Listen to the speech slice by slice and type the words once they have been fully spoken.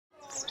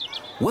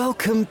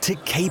Welcome to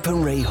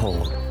Capernwray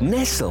Hall,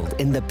 nestled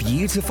in the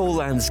beautiful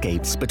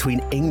landscapes between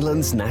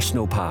England's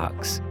national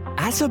parks.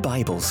 At a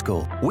Bible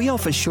school, we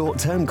offer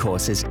short-term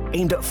courses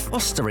aimed at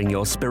fostering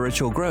your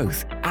spiritual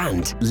growth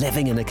and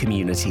living in a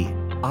community.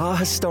 Our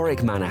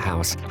historic manor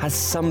house has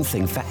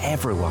something for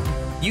everyone.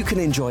 You can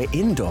enjoy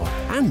indoor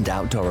and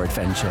outdoor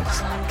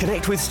adventures,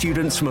 connect with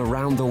students from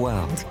around the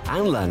world,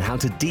 and learn how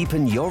to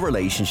deepen your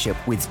relationship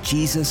with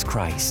Jesus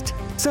Christ.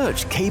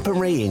 Search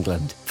Capernwray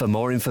England for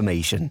more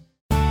information.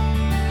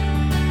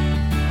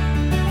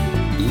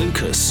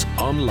 Lucas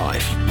on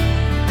Life.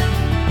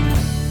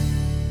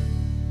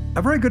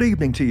 A very good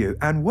evening to you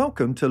and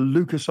welcome to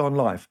Lucas on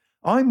Life.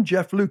 I'm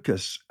Jeff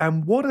Lucas,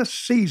 and what a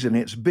season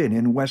it's been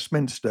in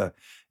Westminster.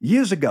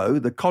 Years ago,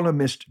 the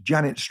columnist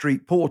Janet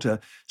Street Porter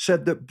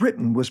said that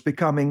Britain was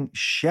becoming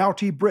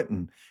shouty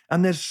Britain,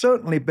 and there's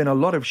certainly been a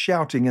lot of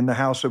shouting in the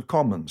House of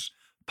Commons.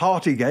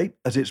 Partygate,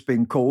 as it's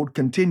been called,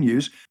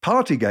 continues.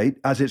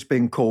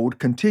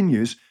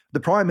 The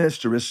Prime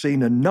Minister has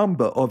seen a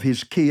number of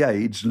his key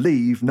aides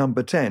leave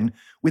Number 10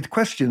 with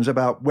questions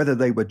about whether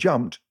they were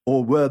jumped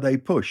or were they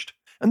pushed.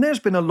 And there's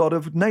been a lot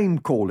of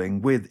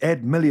name-calling, with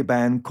Ed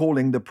Miliband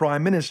calling the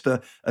Prime Minister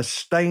a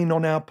stain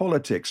on our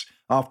politics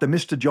after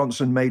Mr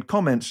Johnson made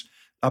comments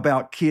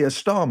about Keir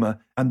Starmer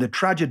and the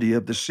tragedy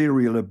of the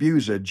serial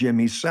abuser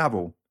Jimmy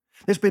Savile.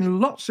 There's been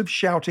lots of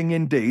shouting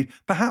indeed,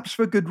 perhaps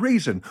for good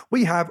reason.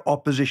 We have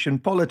opposition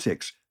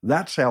politics.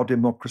 That's how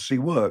democracy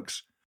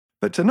works.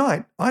 But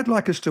tonight, I'd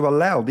like us to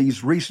allow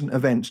these recent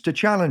events to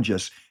challenge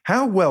us.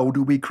 How well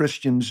do we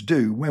Christians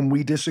do when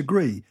we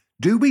disagree?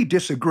 Do we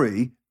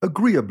disagree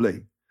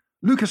agreeably?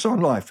 Lucas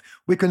on Life,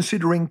 we're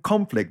considering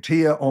conflict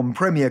here on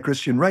Premier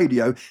Christian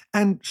Radio,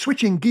 and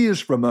switching gears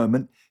for a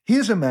moment,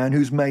 here's a man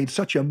who's made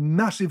such a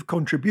massive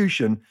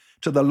contribution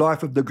to the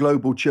life of the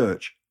global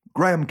church,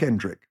 Graham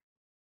Kendrick.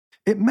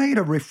 It made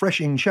a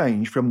refreshing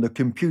change from the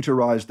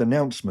computerized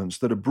announcements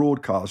that are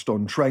broadcast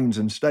on trains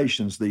and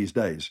stations these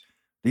days.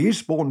 The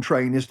Eastbourne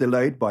train is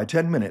delayed by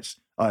 10 minutes.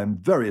 I am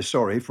very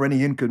sorry for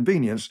any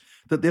inconvenience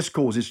that this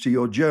causes to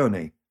your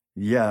journey.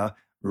 Yeah,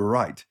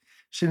 right.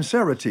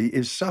 Sincerity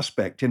is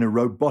suspect in a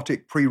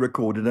robotic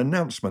pre-recorded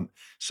announcement,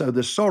 so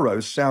the sorrow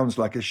sounds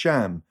like a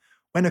sham.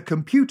 When a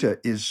computer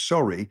is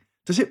sorry,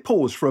 does it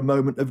pause for a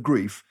moment of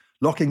grief,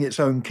 locking its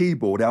own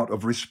keyboard out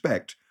of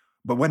respect?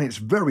 But when it's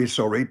very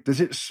sorry,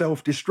 does it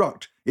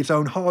self-destruct its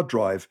own hard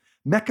drive?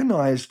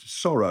 Mechanized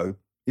sorrow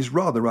is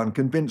rather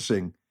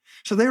unconvincing.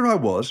 So there I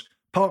was,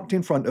 parked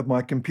in front of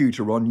my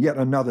computer on yet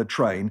another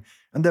train,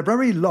 and the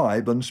very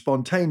live and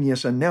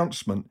spontaneous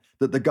announcement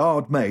that the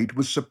guard made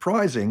was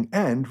surprising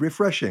and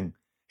refreshing.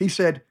 He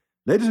said,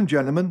 "Ladies and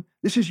gentlemen,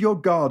 this is your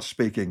guard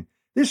speaking.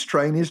 This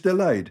train is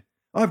delayed.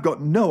 I've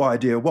got no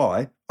idea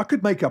why. I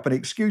could make up an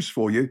excuse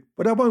for you,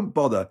 but I won't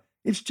bother.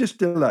 It's just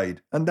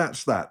delayed, and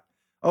that's that.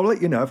 I'll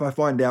let you know if I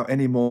find out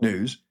any more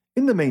news.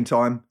 In the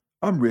meantime,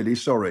 I'm really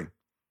sorry."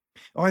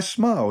 I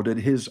smiled at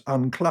his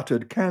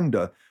uncluttered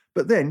candour,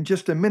 but then,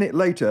 just a minute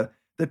later,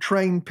 the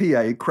train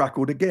PA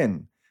crackled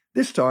again.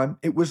 This time,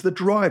 it was the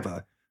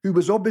driver, who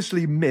was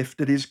obviously miffed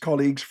at his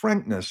colleague's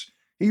frankness.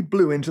 He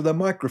blew into the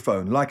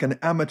microphone like an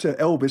amateur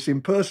Elvis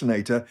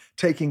impersonator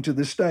taking to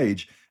the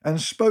stage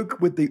and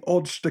spoke with the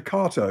odd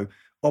staccato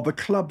of a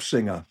club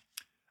singer.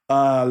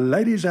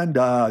 Ladies and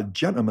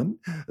gentlemen,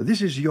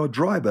 this is your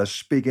driver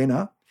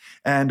speaking.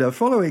 And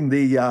following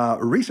the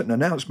recent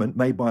announcement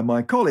made by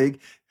my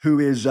colleague, who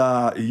is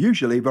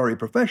usually very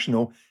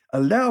professional,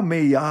 allow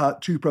me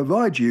to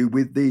provide you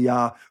with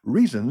the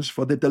reasons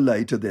for the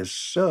delay to this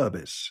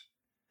service.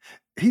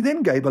 He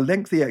then gave a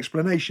lengthy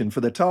explanation for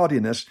the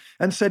tardiness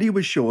and said he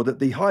was sure that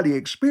the highly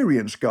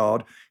experienced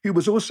guard, who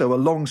was also a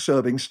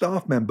long-serving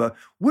staff member,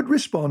 would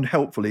respond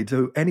helpfully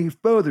to any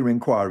further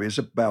inquiries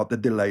about the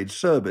delayed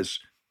service.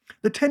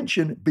 The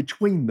tension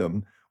between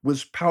them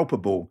was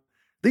palpable.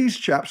 These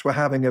chaps were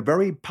having a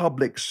very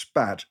public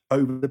spat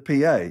over the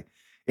PA.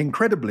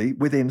 Incredibly,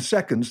 within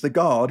seconds, the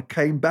guard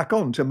came back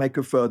on to make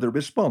a further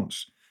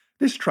response.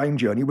 This train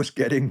journey was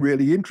getting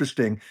really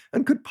interesting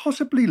and could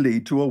possibly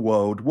lead to a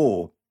world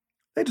war.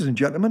 Ladies and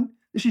gentlemen,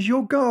 this is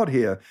your guard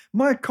here.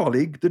 My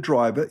colleague, the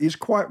driver, is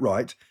quite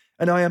right,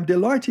 and I am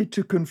delighted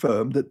to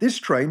confirm that this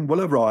train will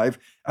arrive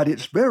at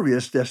its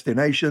various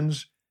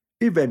destinations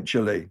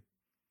eventually.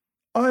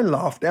 I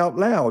laughed out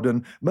loud,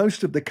 and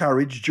most of the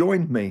carriage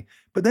joined me,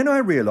 but then I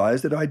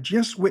realised that I'd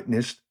just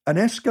witnessed an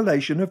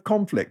escalation of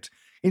conflict.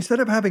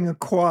 Instead of having a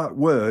quiet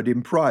word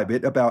in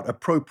private about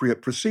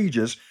appropriate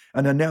procedures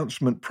and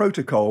announcement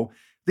protocol,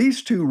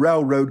 these two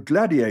railroad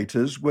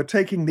gladiators were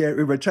taking their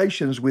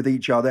irritations with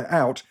each other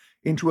out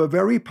into a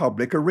very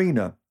public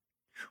arena.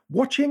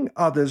 Watching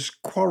others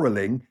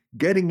quarrelling,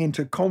 getting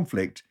into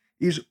conflict,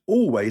 is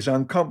always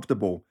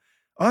uncomfortable.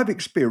 I've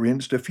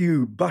experienced a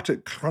few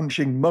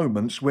buttock-crunching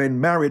moments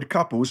when married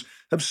couples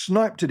have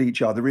sniped at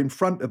each other in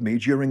front of me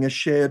during a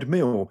shared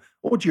meal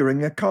or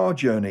during a car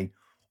journey.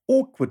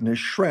 Awkwardness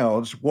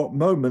shrouds what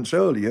moments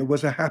earlier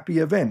was a happy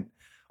event.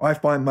 I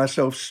find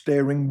myself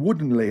staring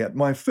woodenly at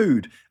my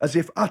food as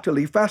if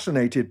utterly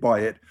fascinated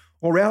by it,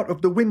 or out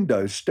of the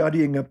window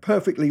studying a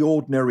perfectly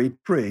ordinary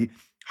tree,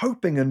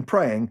 hoping and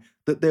praying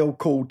that they'll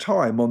call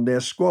time on their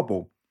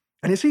squabble.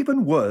 And it's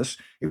even worse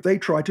if they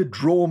try to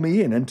draw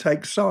me in and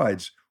take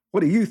sides.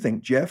 What do you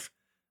think, Jeff?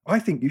 I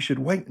think you should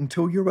wait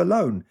until you're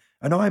alone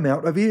and I'm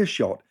out of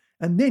earshot,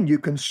 and then you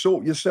can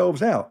sort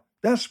yourselves out.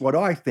 That's what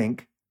I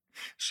think.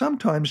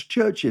 Sometimes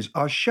churches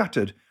are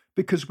shattered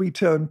because we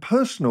turn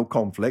personal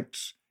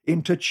conflicts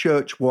into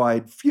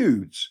church-wide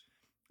feuds.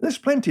 There's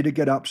plenty to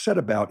get upset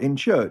about in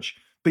church,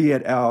 be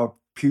it our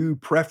pew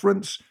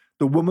preference,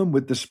 the woman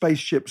with the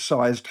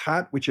spaceship-sized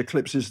hat which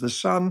eclipses the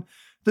sun,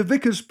 the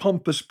vicar's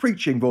pompous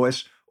preaching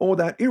voice, or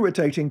that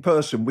irritating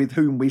person with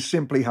whom we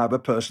simply have a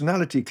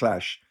personality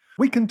clash.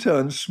 We can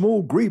turn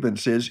small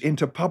grievances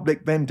into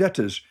public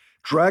vendettas,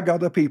 drag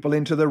other people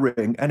into the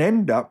ring, and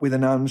end up with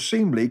an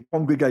unseemly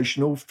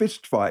congregational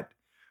fistfight.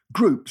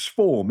 Groups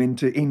form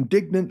into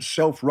indignant,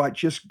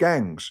 self-righteous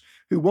gangs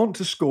who want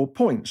to score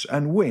points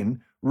and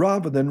win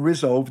rather than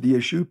resolve the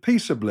issue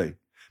peaceably.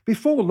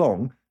 Before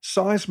long,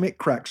 seismic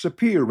cracks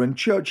appear and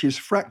churches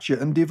fracture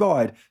and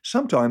divide,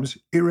 sometimes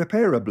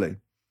irreparably.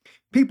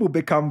 People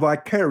become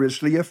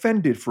vicariously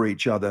offended for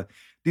each other.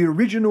 The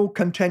original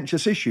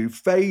contentious issue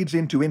fades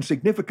into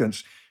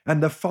insignificance,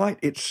 and the fight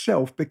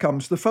itself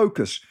becomes the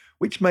focus,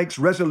 which makes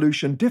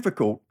resolution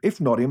difficult,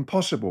 if not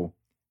impossible.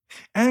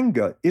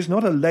 Anger is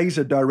not a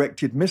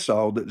laser-directed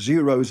missile that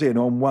zeroes in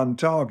on one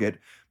target,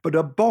 but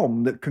a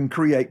bomb that can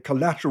create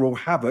collateral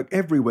havoc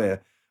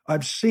everywhere.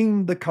 I've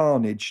seen the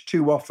carnage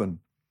too often.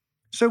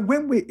 So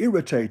when we're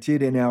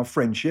irritated in our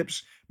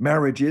friendships,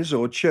 marriages,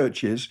 or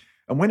churches,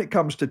 and when it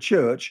comes to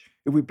church,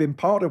 if we've been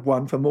part of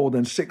one for more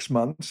than 6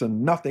 months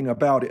and nothing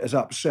about it has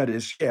upset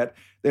us yet,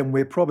 then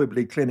we're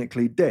probably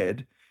clinically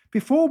dead.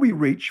 Before we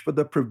reach for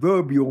the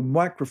proverbial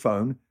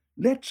microphone,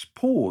 let's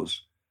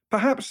pause.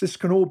 Perhaps this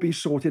can all be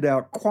sorted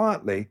out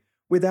quietly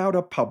without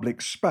a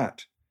public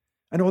spat.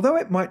 And although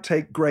it might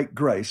take great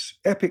grace,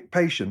 epic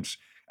patience,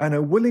 and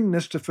a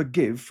willingness to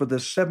forgive for the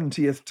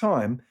 70th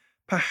time,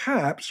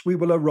 perhaps we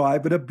will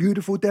arrive at a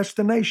beautiful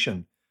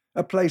destination,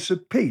 a place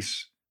of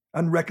peace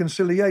and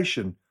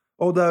reconciliation.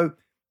 Although,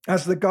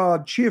 as the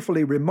Guard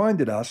cheerfully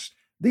reminded us,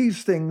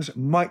 these things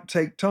might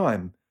take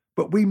time,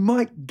 but we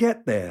might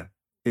get there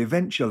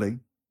eventually.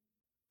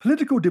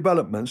 Political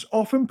developments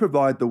often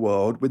provide the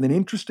world with an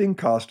interesting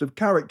cast of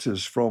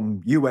characters,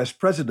 from US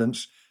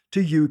presidents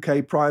to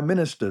UK prime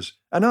ministers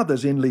and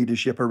others in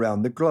leadership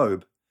around the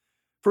globe.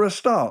 For a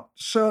start,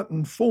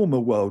 certain former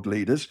world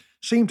leaders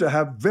seem to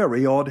have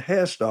very odd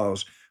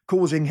hairstyles,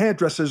 causing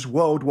hairdressers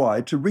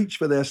worldwide to reach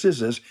for their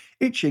scissors,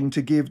 itching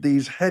to give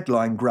these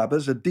headline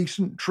grabbers a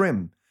decent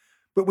trim.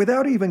 But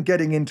without even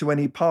getting into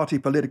any party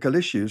political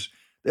issues,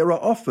 there are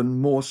often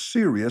more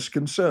serious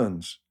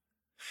concerns.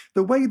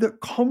 The way that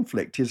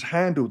conflict is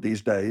handled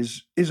these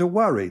days is a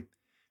worry.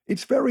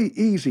 It's very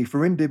easy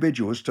for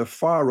individuals to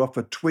fire off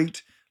a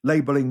tweet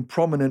labelling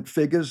prominent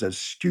figures as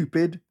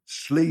stupid,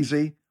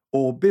 sleazy,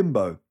 or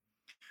bimbo.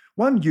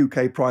 One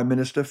UK Prime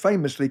Minister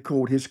famously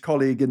called his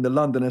colleague in the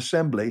London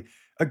Assembly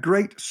a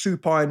great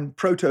supine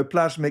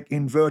protoplasmic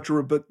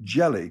invertebrate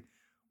jelly,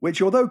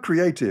 which, although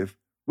creative,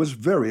 was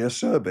very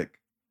acerbic.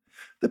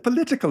 The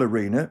political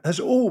arena has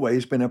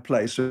always been a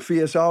place of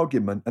fierce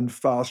argument and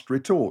fast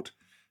retort.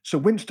 Sir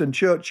Winston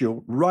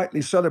Churchill,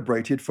 rightly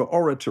celebrated for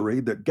oratory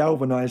that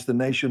galvanised the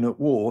nation at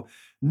war,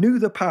 knew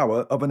the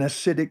power of an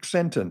acidic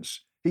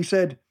sentence. He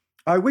said,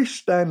 "I wish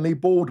Stanley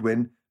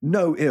Baldwin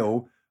no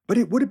ill, but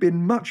it would have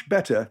been much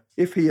better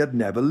if he had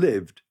never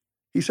lived."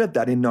 He said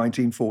that in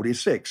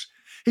 1946.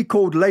 He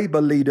called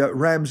Labour leader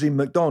Ramsay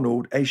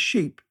MacDonald a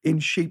sheep in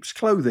sheep's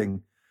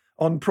clothing.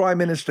 On Prime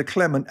Minister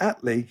Clement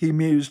Attlee, he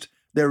mused,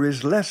 "There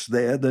is less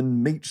there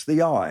than meets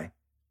the eye."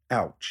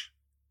 Ouch.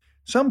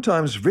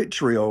 Sometimes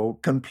vitriol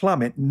can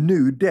plummet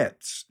new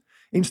depths.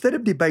 Instead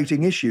of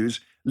debating issues,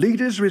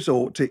 leaders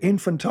resort to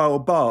infantile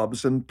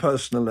barbs and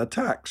personal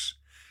attacks.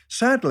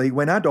 Sadly,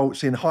 when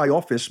adults in high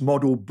office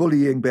model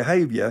bullying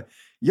behaviour,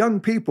 young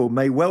people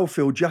may well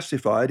feel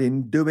justified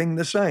in doing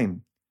the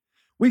same.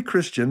 We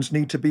Christians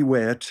need to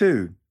beware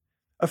too.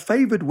 A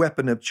favoured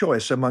weapon of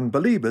choice among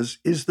believers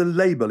is the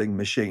labelling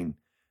machine.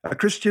 A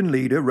Christian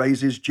leader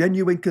raises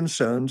genuine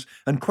concerns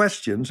and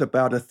questions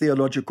about a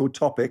theological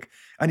topic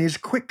and is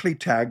quickly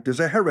tagged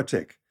as a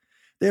heretic.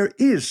 There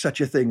is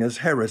such a thing as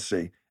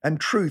heresy, and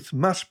truth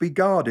must be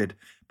guarded,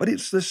 but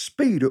it's the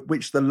speed at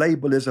which the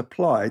label is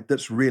applied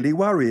that's really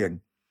worrying.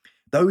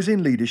 Those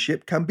in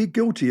leadership can be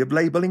guilty of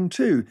labelling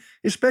too,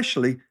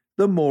 especially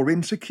the more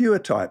insecure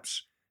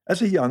types.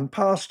 As a young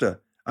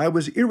pastor, I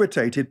was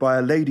irritated by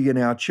a lady in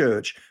our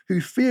church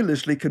who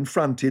fearlessly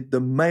confronted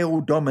the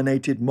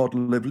male-dominated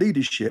model of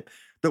leadership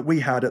that we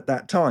had at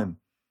that time.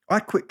 I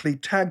quickly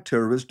tagged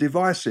her as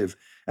divisive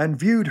and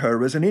viewed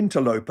her as an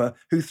interloper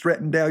who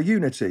threatened our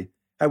unity.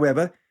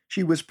 However,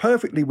 she was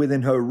perfectly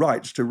within her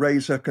rights to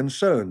raise her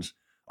concerns.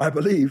 I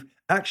believe,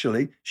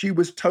 actually, she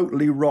was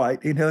totally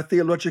right in her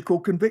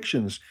theological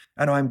convictions,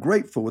 and I'm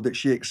grateful that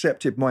she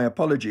accepted my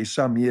apology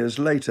some years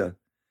later.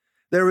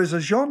 There is a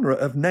genre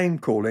of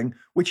name-calling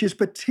which is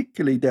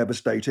particularly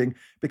devastating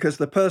because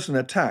the person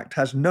attacked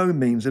has no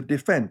means of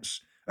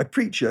defence. A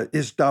preacher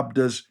is dubbed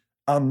as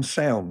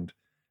unsound.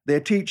 Their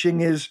teaching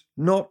is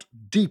not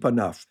deep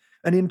enough,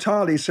 an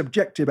entirely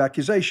subjective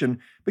accusation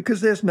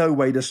because there's no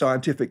way to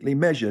scientifically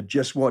measure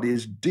just what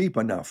is deep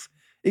enough.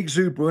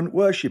 Exuberant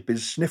worship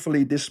is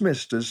sniffily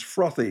dismissed as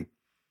frothy.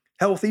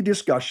 Healthy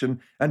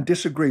discussion and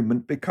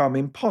disagreement become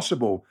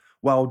impossible,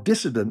 while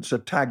dissidents are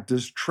tagged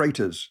as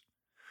traitors.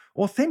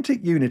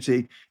 Authentic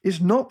unity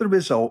is not the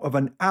result of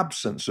an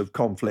absence of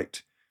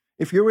conflict.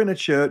 If you're in a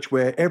church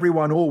where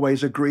everyone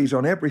always agrees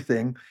on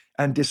everything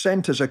and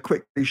dissenters are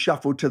quickly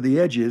shuffled to the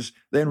edges,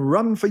 then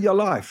run for your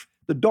life.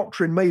 The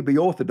doctrine may be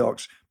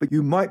orthodox, but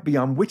you might be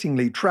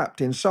unwittingly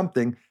trapped in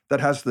something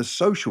that has the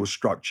social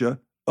structure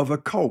of a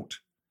cult.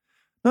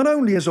 Not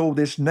only is all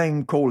this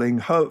name-calling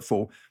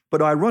hurtful,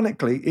 but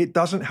ironically, it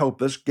doesn't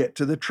help us get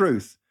to the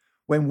truth.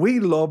 When we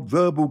lob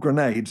verbal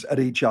grenades at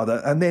each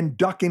other and then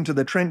duck into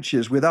the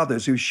trenches with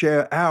others who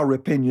share our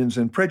opinions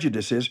and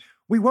prejudices,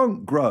 we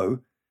won't grow.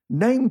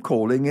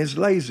 Name-calling is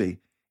lazy.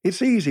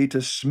 It's easy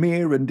to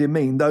smear and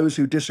demean those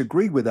who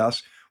disagree with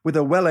us with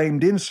a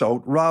well-aimed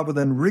insult rather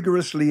than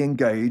rigorously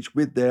engage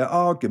with their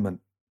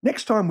argument.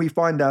 Next time we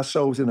find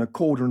ourselves in a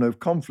cauldron of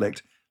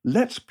conflict,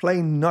 let's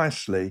play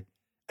nicely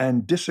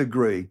and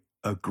disagree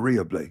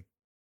agreeably.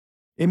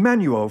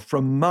 Emmanuel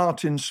from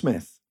Martin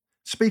Smith.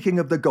 Speaking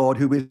of the God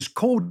who is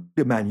called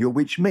Emmanuel,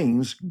 which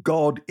means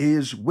God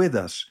is with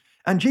us.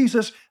 And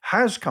Jesus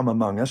has come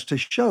among us to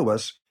show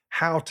us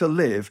how to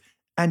live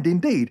and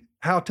indeed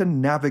how to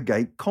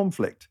navigate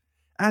conflict.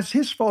 As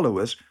his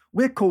followers,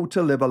 we're called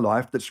to live a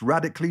life that's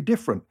radically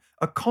different,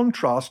 a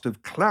contrast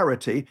of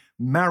clarity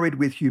married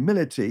with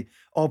humility,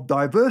 of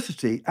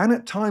diversity and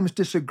at times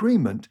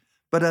disagreement,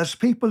 but as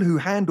people who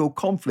handle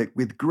conflict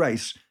with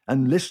grace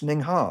and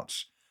listening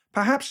hearts.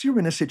 Perhaps you're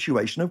in a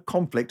situation of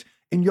conflict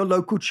in your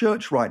local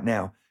church right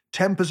now.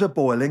 Tempers are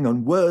boiling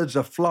and words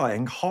are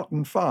flying hot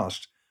and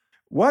fast.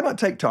 Why not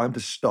take time to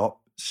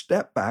stop,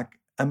 step back,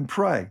 and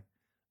pray?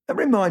 Let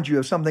me remind you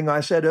of something I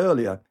said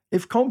earlier.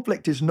 If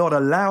conflict is not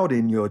allowed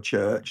in your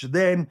church,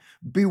 then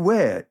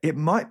beware, it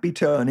might be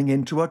turning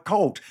into a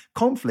cult.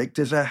 Conflict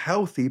is a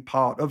healthy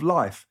part of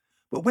life.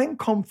 But when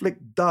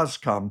conflict does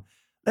come,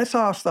 let's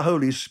ask the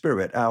Holy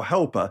Spirit, our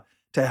helper,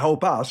 to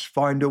help us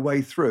find a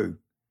way through.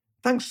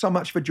 Thanks so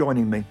much for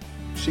joining me.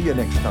 See you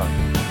next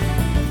time.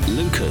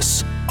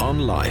 Lucas on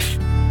Life.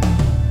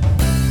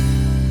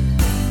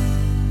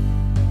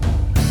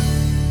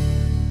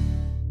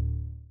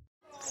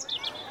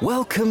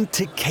 Welcome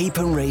to Cape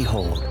and Ray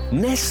Hall,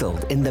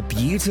 nestled in the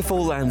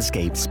beautiful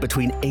landscapes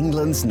between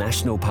England's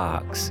national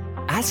parks.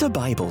 As a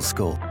Bible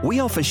school, we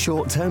offer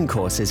short-term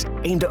courses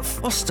aimed at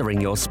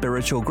fostering your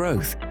spiritual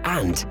growth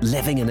and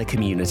living in a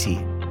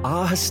community.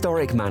 Our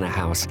historic manor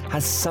house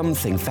has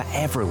something for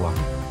everyone.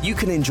 You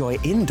can enjoy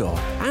indoor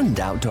and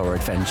outdoor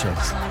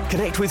adventures,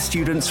 connect with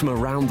students from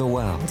around the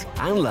world,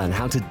 and learn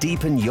how to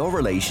deepen your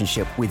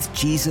relationship with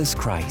Jesus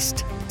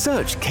Christ.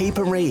 Search Cape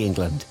and Ray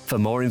England for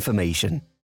more information.